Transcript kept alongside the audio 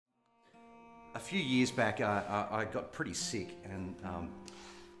few years back, I got pretty sick, and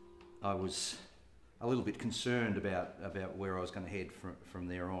I was a little bit concerned about where I was going to head from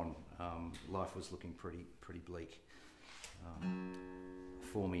there on. Life was looking pretty bleak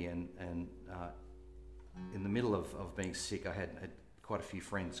for me, and in the middle of being sick, I had quite a few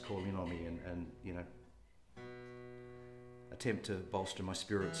friends call in on me and you know, attempt to bolster my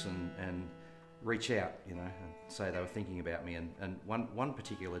spirits and reach out, you know, and say they were thinking about me. And one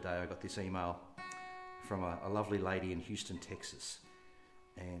particular day I got this email from a lovely lady in Houston, Texas,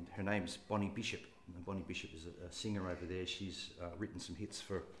 and her name's Bonnie Bishop. And Bonnie Bishop is a singer over there. She's written some hits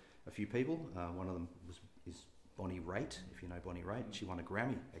for a few people. One of them is Bonnie Raitt, if you know Bonnie Raitt. She won a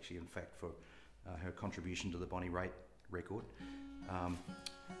Grammy, actually, in fact, for her contribution to the Bonnie Raitt record. And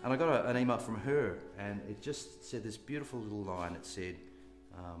I got an email from her, and it just said this beautiful little line. It said,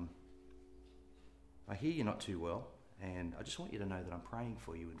 I hear you're not too well, and I just want you to know that I'm praying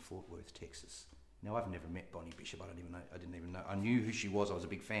for you in Fort Worth, Texas. Now, I've never met Bonnie Bishop. I didn't even know. I knew who she was. I was a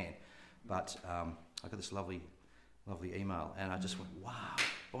big fan. But I got this lovely email, and I just went, wow,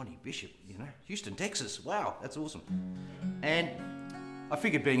 Bonnie Bishop, you know, Houston, Texas. Wow, that's awesome. And I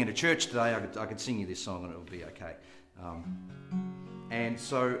figured, being in a church today, I could sing you this song and it would be okay. And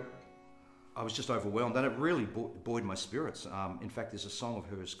so I was just overwhelmed, and it really buoyed my spirits. In fact, there's a song of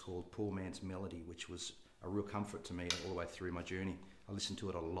hers called Poor Man's Melody, which was a real comfort to me all the way through my journey. I listened to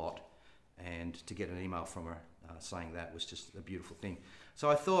it a lot, and to get an email from her saying that was just a beautiful thing. So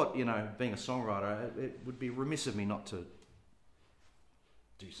I thought, you know, being a songwriter, it would be remiss of me not to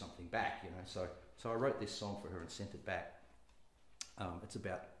do something back, you know. So I wrote this song for her and sent it back. It's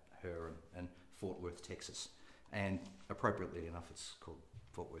about her and Fort Worth, Texas. And appropriately enough, it's called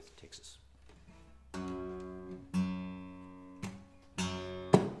Fort Worth, Texas.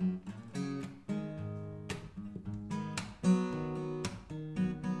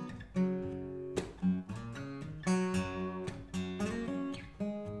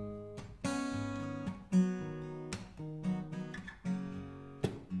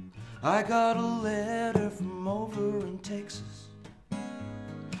 I got a letter from over in Texas,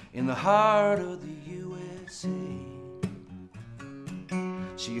 in the heart of the USA.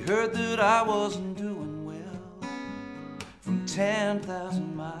 She heard that I wasn't doing well, from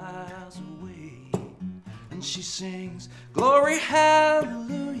 10,000 miles away. And she sings, glory,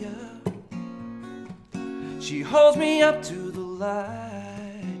 hallelujah. She holds me up to the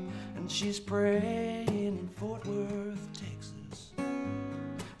light, and she's praying in Fort Worth, Texas.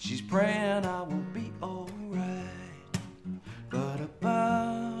 She's praying I will be alright.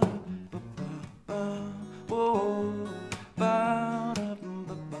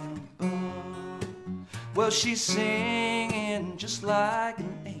 Well, she's singing just like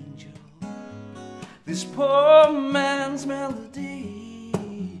an angel, this poor man's melody.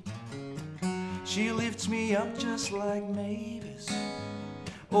 She lifts me up just like Mavis.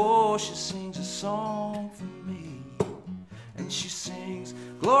 Oh, she sings a song for me. And she sings,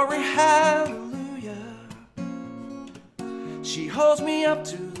 glory, hallelujah. She holds me up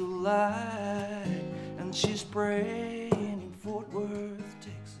to the light, and she's praying in Fort Worth,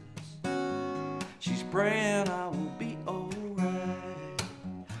 Texas. She's praying I will be alright.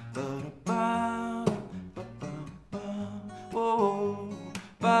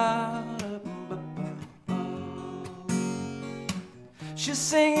 She's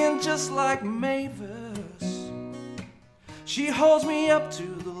singing just like Mavis. She holds me up to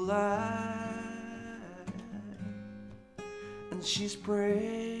the light, and she's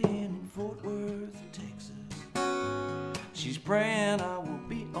praying in Fort Worth, Texas. She's praying I will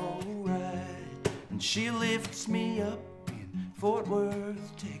be alright. And she lifts me up in Fort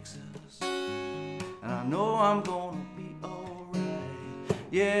Worth, Texas. And I know I'm gonna be alright.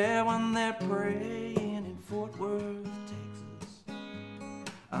 Yeah, when they're praying in Fort Worth, Texas,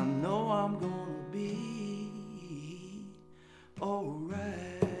 I know I'm gonna be alright.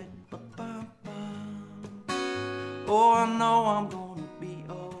 Oh, I know I'm gonna be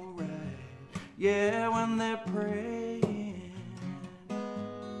alright. Yeah, when they're praying.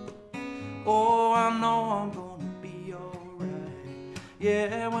 Oh, I know I'm gonna be alright.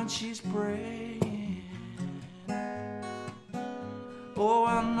 Yeah, when she's praying. Oh,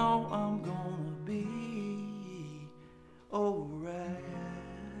 I know I'm gonna